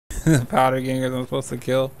Powder gangers I'm supposed to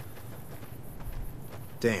kill.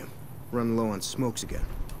 Damn, running low on smokes again.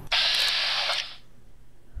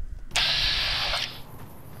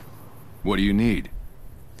 What do you need?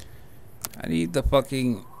 I need the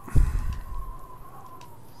fucking...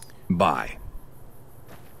 Buy.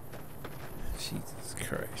 Jesus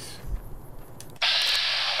Christ.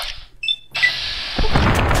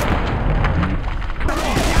 Now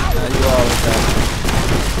you all with that.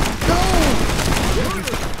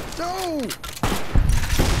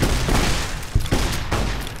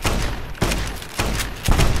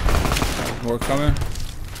 No! More coming.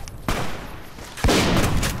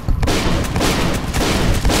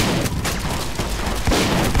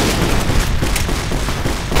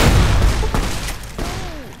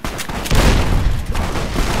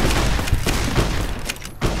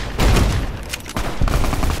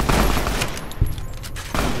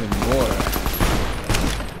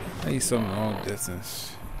 Some long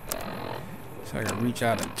distance so I can reach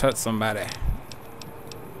out and touch somebody.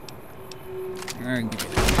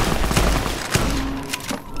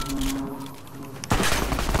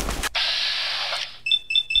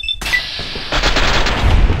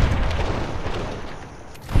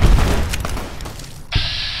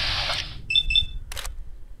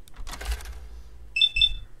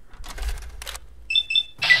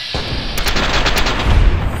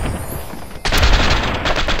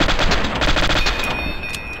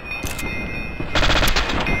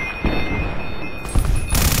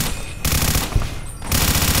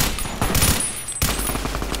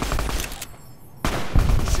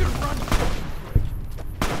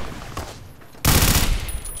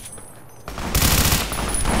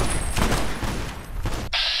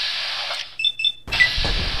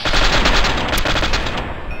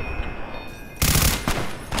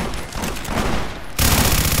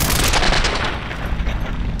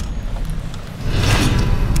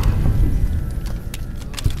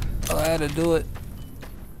 To do it.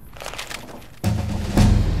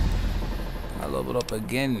 I leveled up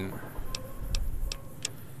again.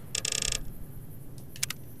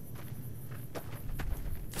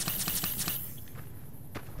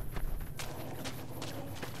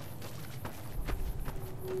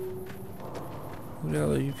 Who the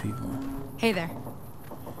hell are you people? Hey there.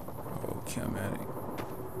 Oh, Chematic.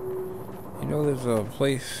 You know there's a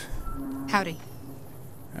place. Howdy.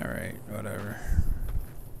 Alright, whatever.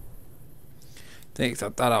 Thanks, I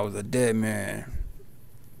thought I was a dead man.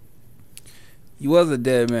 You was a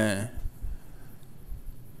dead man.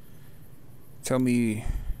 Tell me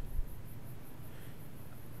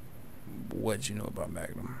what you know about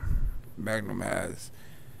Magnum. Magnum has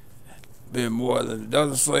been more than a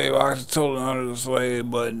dozen slave auctions told under the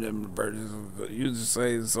slave, but the user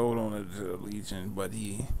slaves sold on it to the Legion, but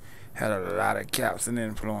he had a lot of caps and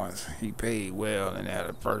influence. He paid well and had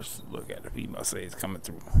a first look at the female slaves coming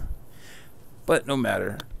through. But no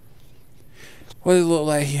matter what it looked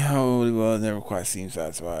like, well, never quite seemed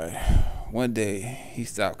satisfied. One day, he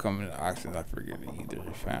stopped coming to auctions. I forget either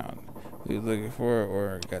he found what he was looking for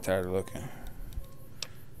or got tired of looking.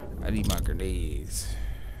 I need my grenades.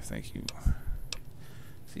 Thank you.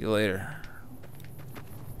 See you later.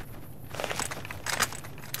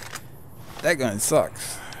 That gun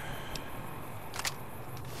sucks.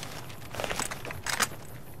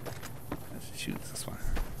 Let's shoot this one.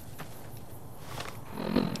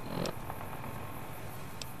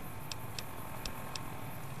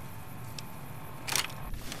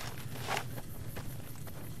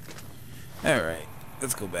 Alright,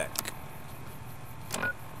 let's go back.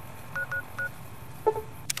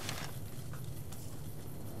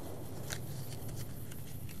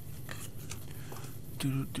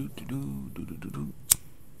 Do do do do do do do do.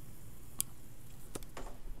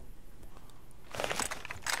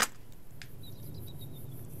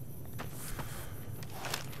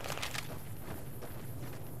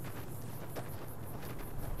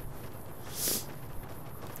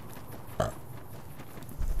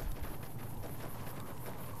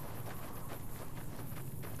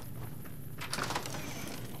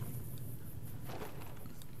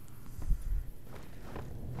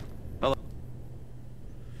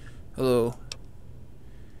 Hello.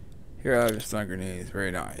 Here are your stun grenades. Very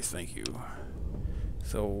nice, thank you.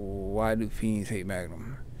 So why do fiends hate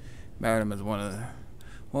Magnum? Magnum is one of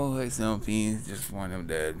who hates them fiends, just want them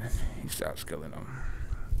dead. He stopped killing them.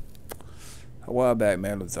 A while back,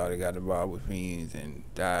 Magnum thought he got involved with fiends and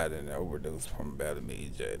died in an overdose from a badly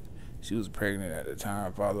made jet. She was pregnant at the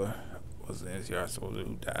time. Father was an NCR soldier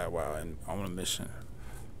who died while on a mission.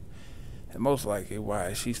 And most likely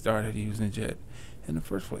why she started using jet in the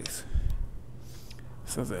first place.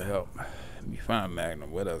 Sounds like help me find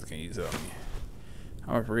Magnum. What else can you tell me?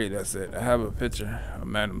 I'm afraid that's it. I have a picture of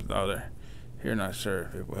Madam's daughter. Here, not sure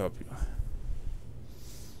if it will help you.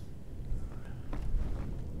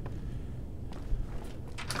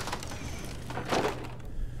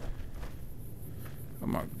 Oh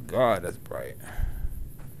my God, that's bright.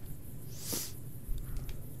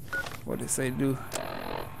 What did it say do?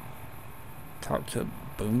 Talk to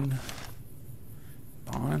Boone?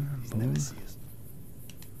 Boone?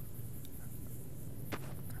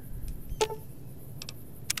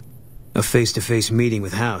 A face-to-face meeting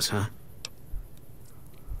with House, huh?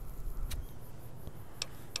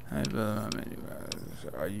 Hey,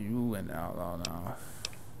 are you an outlaw now?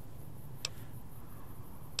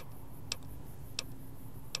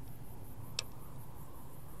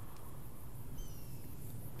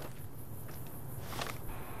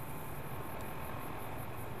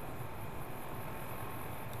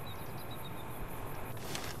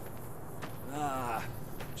 Ah,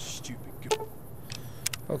 stupid.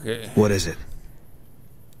 Okay. What is it?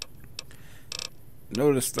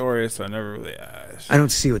 Know the story, so I never really asked. I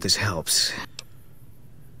don't see what this helps.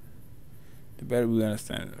 The better we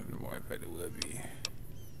understand it, the more effective it will be.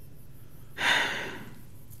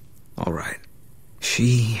 All right.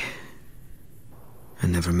 I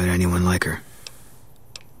never met anyone like her.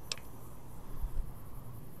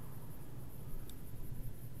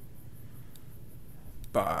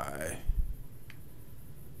 Bye.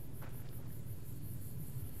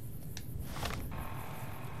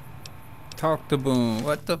 Talk to Boone.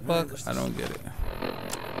 What the fuck? I don't get it.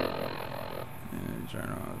 And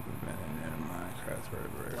journal of the Minecraft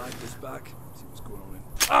vertebrae. Light this back. See what's going on in.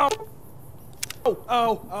 Ow! Oh!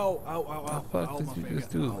 Ow! Ow! Ow! Ow! Ow! What the fuck Ow, did my you finger.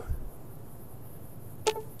 just do? Ow.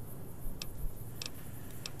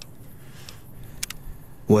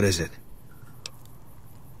 What is it?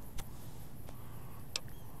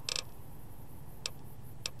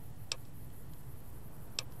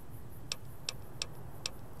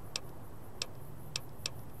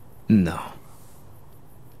 No.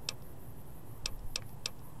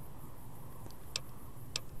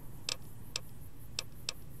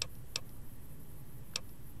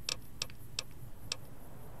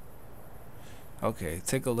 Okay,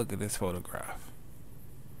 take a look at this photograph.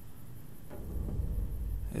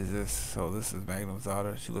 Is this so? This is Magnum's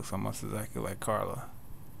daughter. She looks almost exactly like Carla.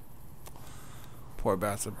 Poor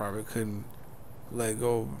bastard probably couldn't let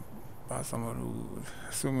go by someone who,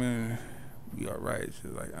 assuming we are right,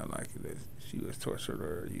 she's like unlikely that she was tortured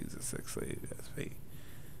or used as a sex slave as fate.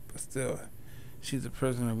 But still, she's a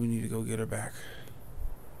prisoner. We need to go get her back.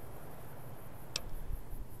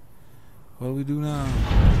 What do we do now?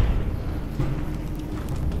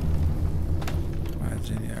 My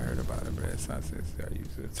Jenny, I heard about it, but it's not since I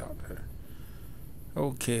used to talk to her.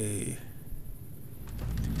 Okay.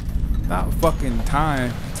 About fucking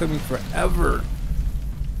time. It took me forever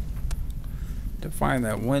to find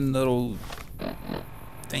that one little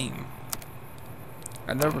thing.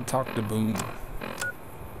 I never talked to Boone.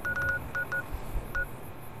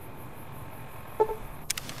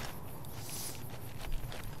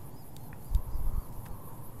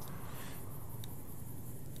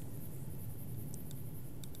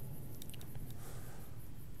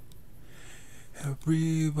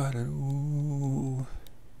 Everybody, ooh.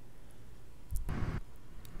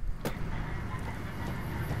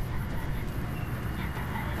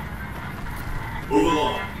 Move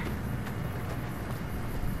along.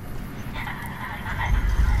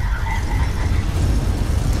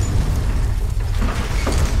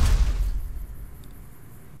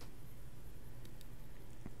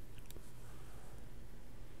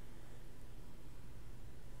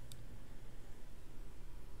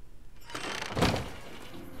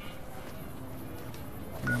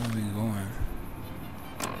 Where are we going?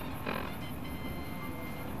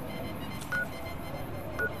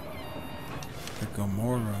 The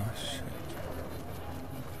Gomorrah. Shit.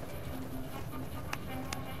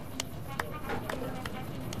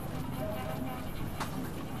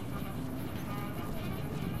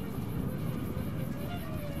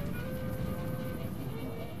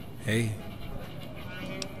 Hey.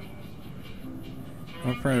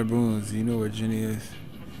 I'm a friend of Boone's. You know where Jenny is?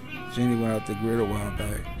 Jenny went out the grid a while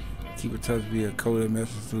back. Keep in touch via coded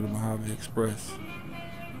message through the Mojave Express.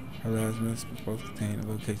 Her last message was supposed to contain the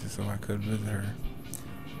location so I could visit her,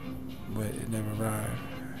 but it never arrived.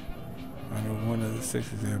 I know one of the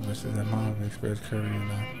 6 examples that Mojave Express carried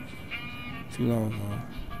too long ago.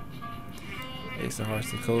 It's so harsh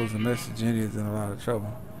to close the message. Jenny is in a lot of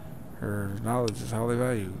trouble. Her knowledge is highly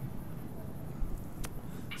valued.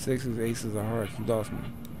 6s, aces are hard. You lost me.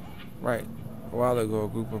 Right. A while ago, a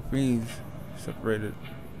group of fiends separated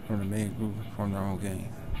from the main group from their own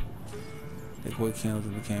gang. The quick killings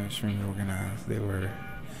became extremely organized. They were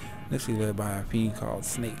initially led by a fiend called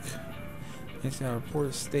Snake. NCR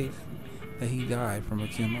reports state that he died from a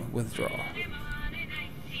chemo withdrawal.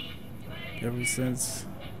 Ever since,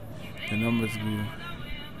 the numbers grew,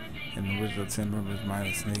 and the original 10 members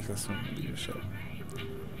minus Snake assumed leadership.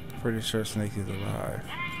 Pretty sure Snake is alive.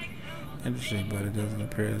 Interesting, but it doesn't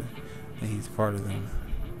appear that he's part of them.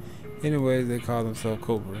 Anyways, they call themselves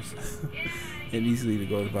Cobras. And easily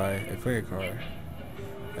goes by a player card.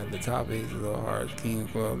 At the top, ace of all hearts, king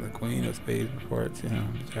of clubs, and queen of spades report to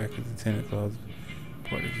him. Jack is the 10 of clubs,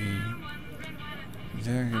 report to king.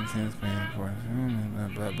 Jack and 10 of spades report to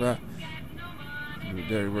him, blah, blah, blah.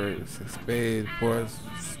 Dirty word, 6 spades, reports,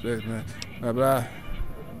 blah, blah.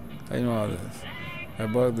 How you know all this? I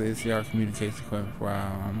bugged the NCR communications equipment before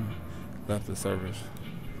I left the service.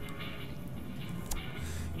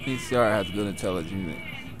 NCR has good intelligence unit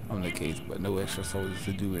on the case, but no extra soldiers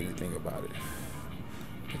to do anything about it.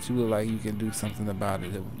 But you look like you can do something about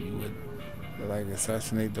it. You would like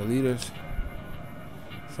assassinate the leaders.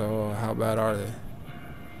 So how bad are they?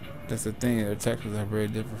 That's the thing. Their tactics are very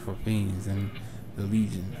different for fiends and the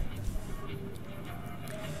Legion.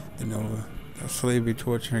 You know, slavery,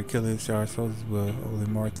 torture, and killing NCR soldiers will only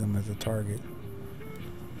mark them as a target.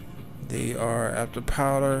 They are after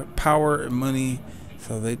power and money,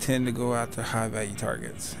 so they tend to go after high-value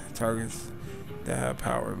targets. Targets that have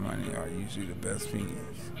power and money are usually the best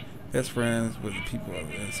fiends. Best friends with the people of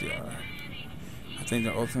the NCR. I think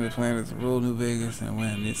the ultimate plan is to rule New Vegas, and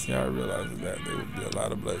when NCR realizes that, there will be a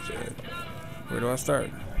lot of bloodshed. Where do I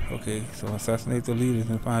start? Okay, so assassinate the leaders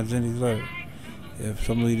and find Jenny's letter. If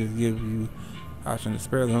some leaders give you option to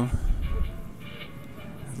spare them,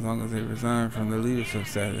 as long as they resign from their leadership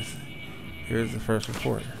status. Here's the first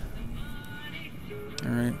report.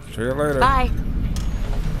 Alright, see you later. Bye.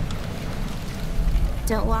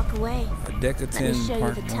 Don't walk away. A deck of 10, Let me show you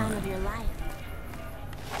part the time 1. of your life.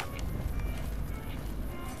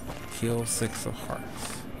 Kill 6 of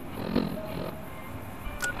hearts.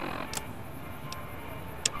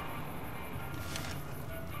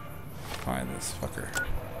 Find this fucker.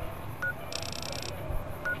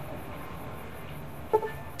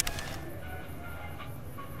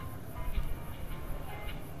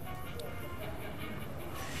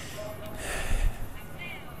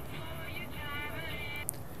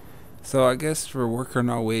 So I guess we're working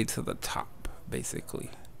our way to the top,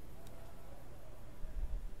 basically.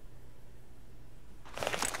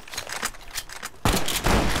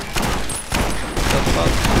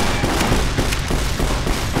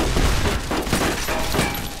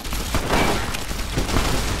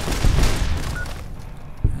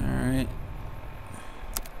 Alright.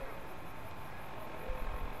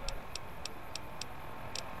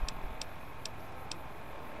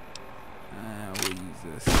 We'll use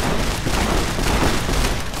this.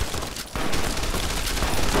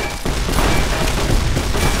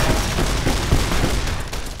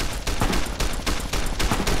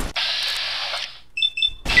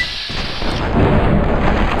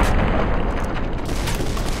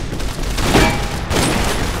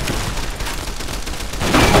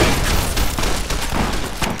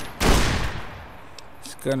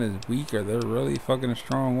 Gun is weaker. They're really fucking a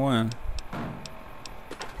strong one.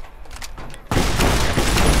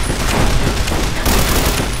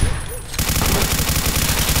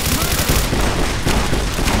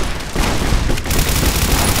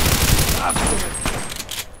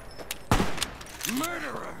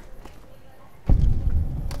 Murderer!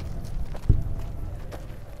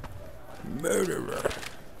 Murderer.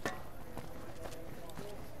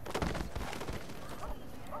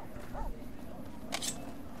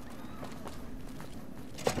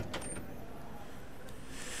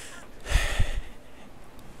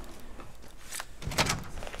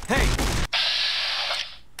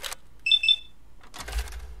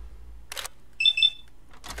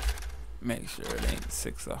 Make sure it ain't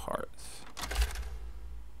 6 of hearts.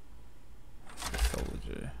 It's a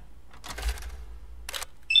soldier.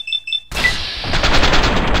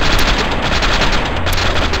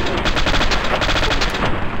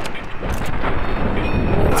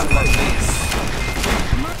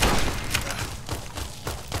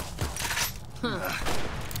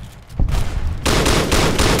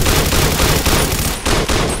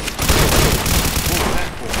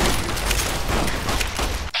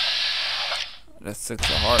 That's 6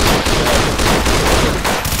 of hearts.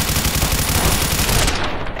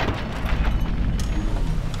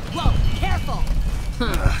 Whoa, careful!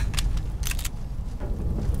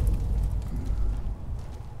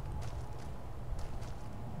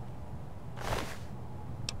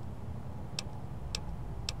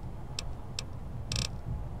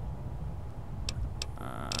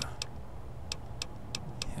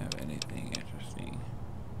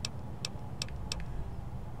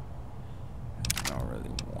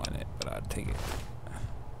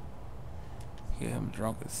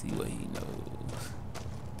 drunk and see what he knows.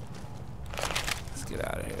 Let's get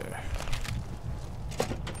out of here.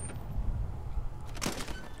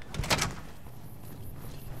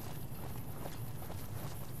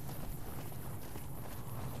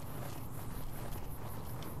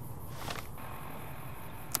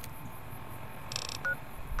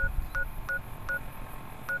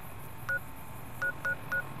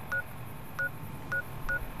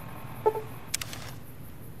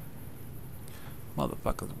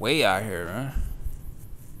 Motherfuckers way out here, man.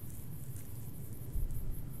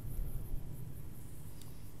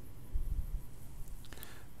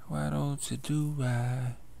 Why don't you do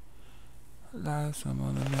right like some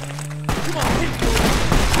other man? Come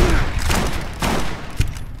on,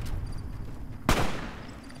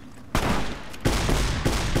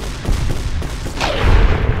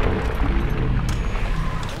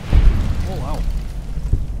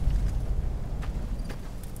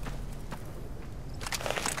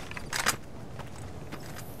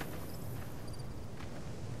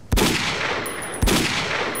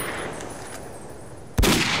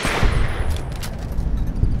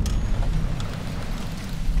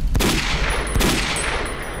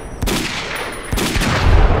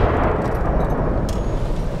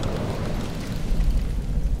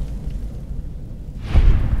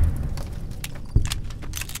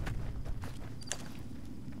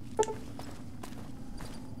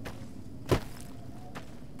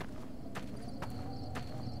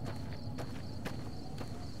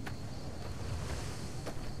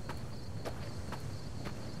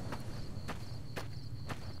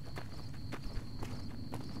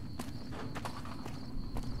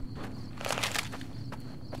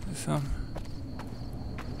 some.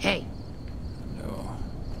 Hey. No.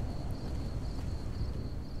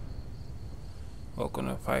 Welcome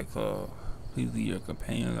to Fight Club. Please leave your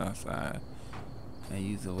companions outside and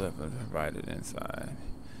use the weapons provided inside.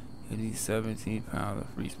 You need 17 pounds of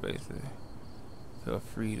free space. Feel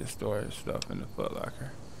free to store your stuff in the foot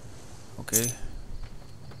locker. Okay?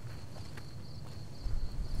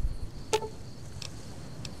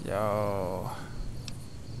 Yo.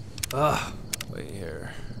 Ugh. Wait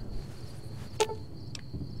here.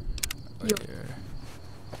 Wait here.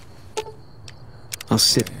 I'll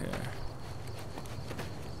sit here.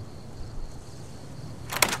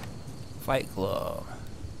 Fight Club.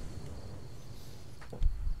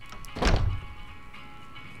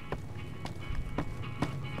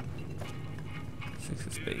 Six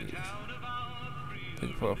of spades.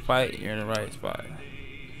 Looking for a fight, you're in the right spot.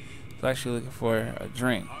 It's actually looking for a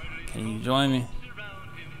drink. Can you join me?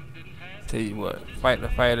 Tell you what, fight the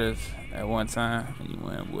fighters at one time, and you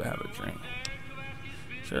win, we'll have a drink.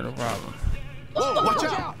 Sure, no problem. Whoa, watch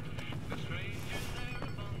out!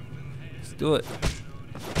 Let's do it.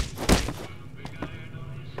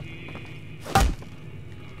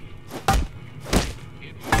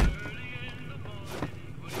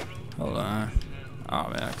 Hold on. Oh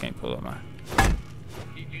man, I can't pull up my.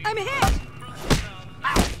 I'm hit!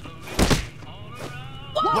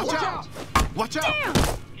 Watch out! Watch out! Damn!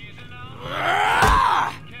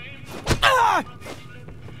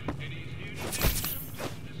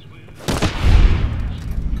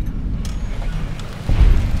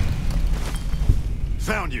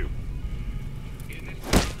 Found you.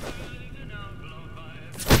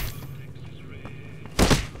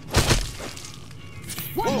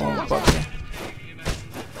 Whoa, watch out.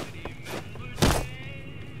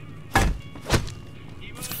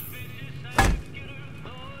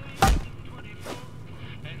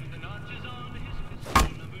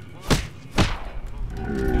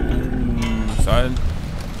 Son.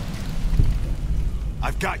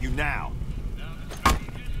 I've got you now.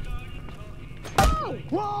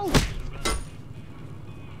 Whoa!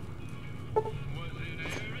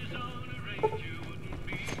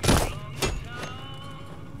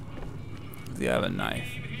 Does he have a knife?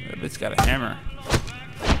 That bitch got a hammer.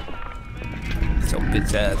 So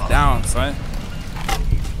bitch ass down, son.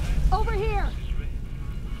 Over here!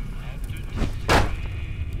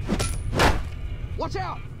 Watch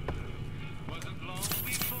out!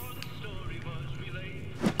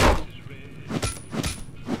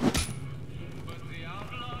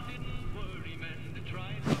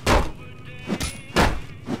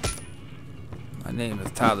 My name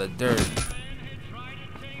is Tyler Durden.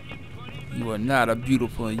 You are not a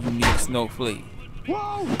beautiful and unique snowflake.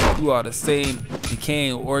 Whoa! You are the same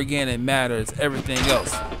decaying organic matter as everything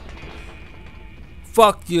else.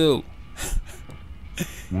 Fuck you.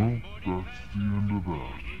 Well, that's the end of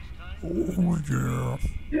that. Oh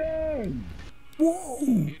yeah.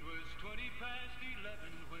 Whoa.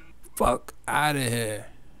 Fuck out of here.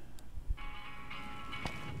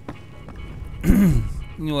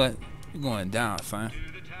 You know what? You're going down, son.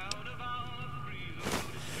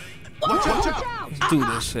 Watch out! Let's do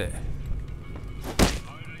this shit.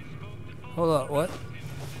 Hold up, what?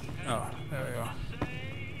 Oh, there we go.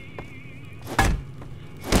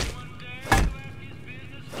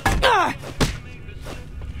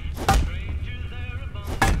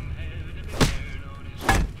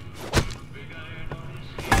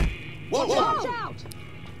 Whoa, whoa. Watch out!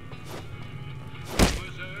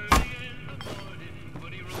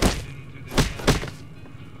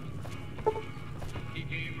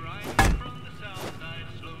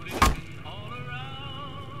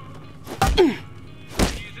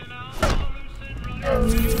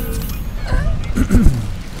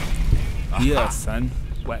 Yeah, son.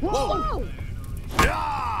 Wet. Whoa!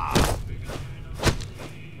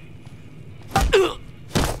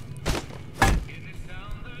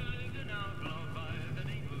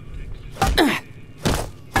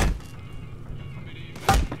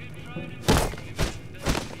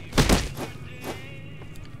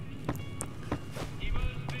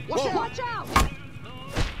 Watch out!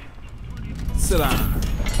 Sit down.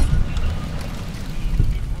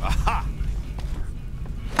 Aha!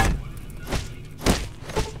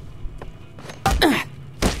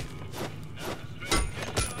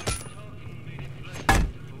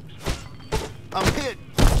 I'm hit.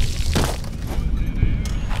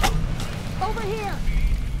 Over here!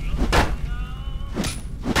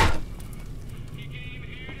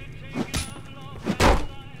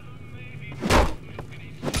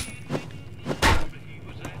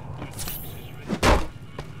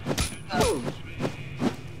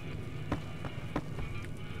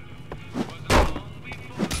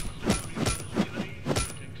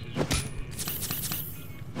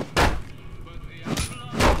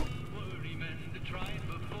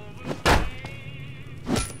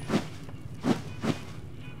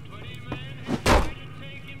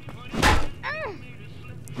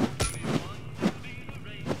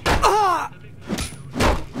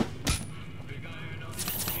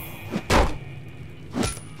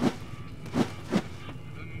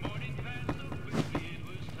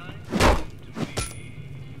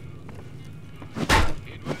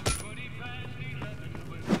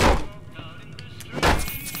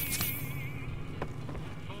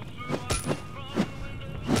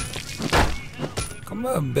 Come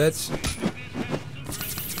on, bitch.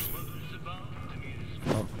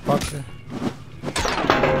 Oh, fucker.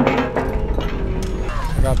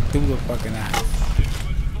 I got through the fucking ass.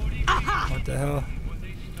 What the hell?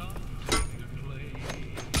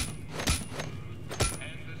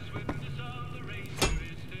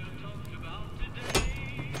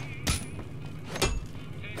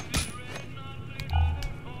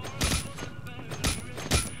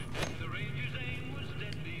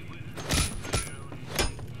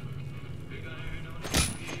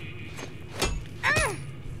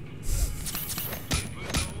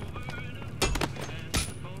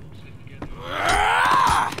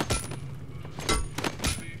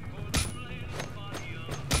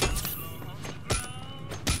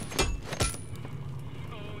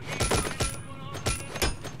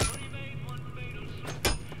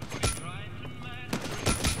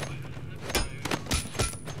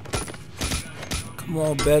 Come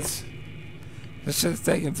on, bitch. This shit's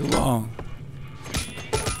taking too long.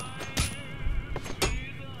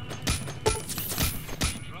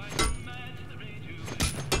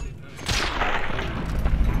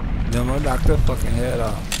 Then I'm gonna knock their fucking head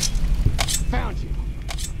off. Found you.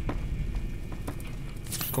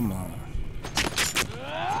 Come on.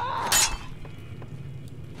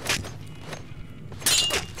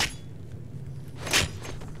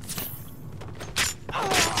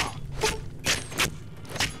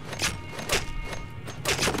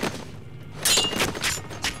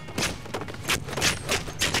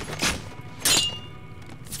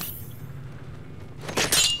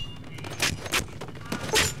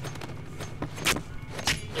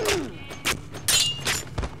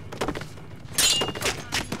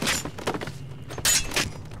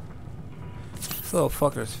 This little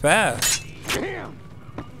fucker's fast. Damn.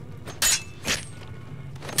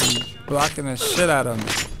 He's blocking the shit out of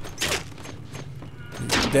me.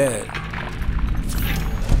 He's dead.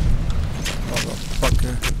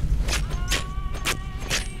 Motherfucker.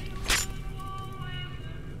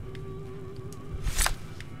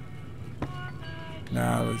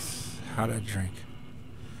 Now let's how to drink.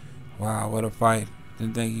 Wow, what a fight.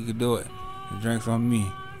 Didn't think you could do it. The drink's on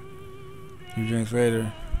me. 2 drinks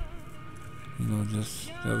later. You know,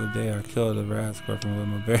 just the other day I killed a rat scorpion with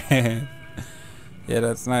my bare hands. Yeah,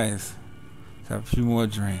 that's nice. Let's have a few more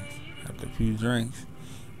drinks. After a few drinks,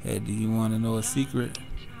 hey, do you want to know a secret?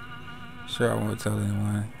 Sure, I won't tell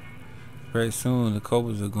anyone. Very soon, the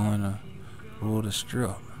Cobras are going to rule the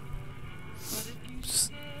strip.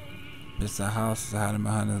 Mr. House is hiding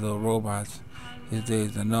behind the little robots. His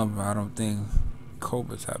days are numbered. I don't think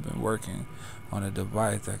Cobras have been working on a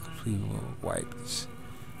device that completely will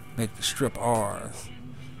make the strip ours.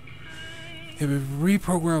 If it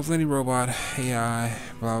reprograms any robot, AI,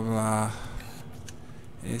 blah blah,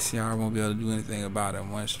 ACR won't be able to do anything about it.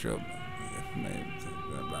 One strip, blah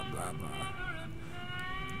blah blah blah.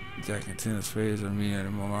 Jack and Tina's phase are me and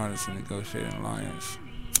the Marauders to negotiate an alliance.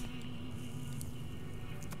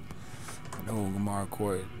 The whole Gamar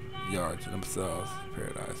Court yard to themselves.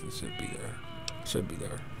 Paradise, it should be there. Should be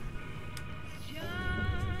there.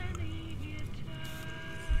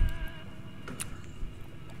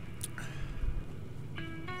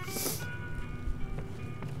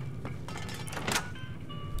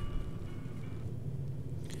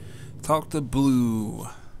 Talk to Blue.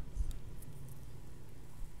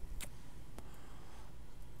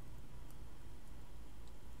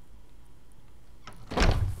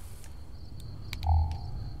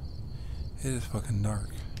 It is fucking dark.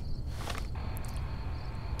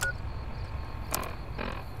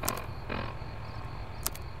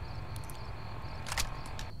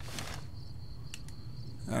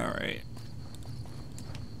 Alright.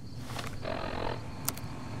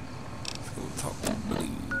 Let's go talk to Blue.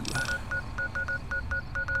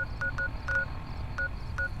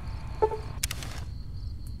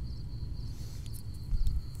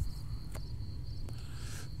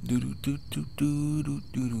 Do do do do do do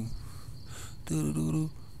do.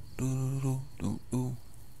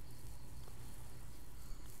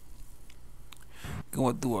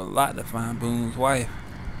 Going through a lot to find Boone's wife.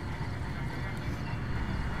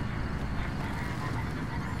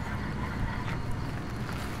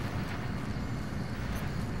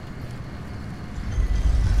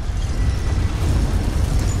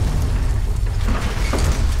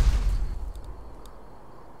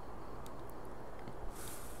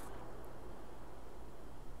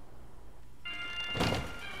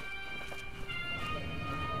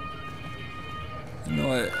 You know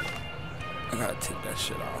what? I gotta take that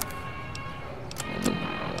shit off.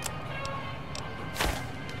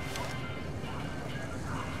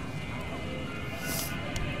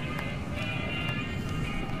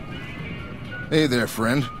 Hey there,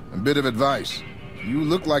 friend. A bit of advice. You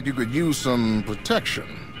look like you could use some protection.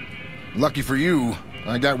 Lucky for you,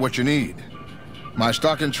 I got what you need. My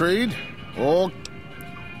stock and trade? Or...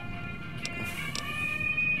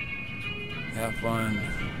 Have fun.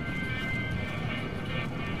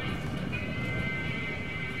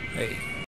 Hey.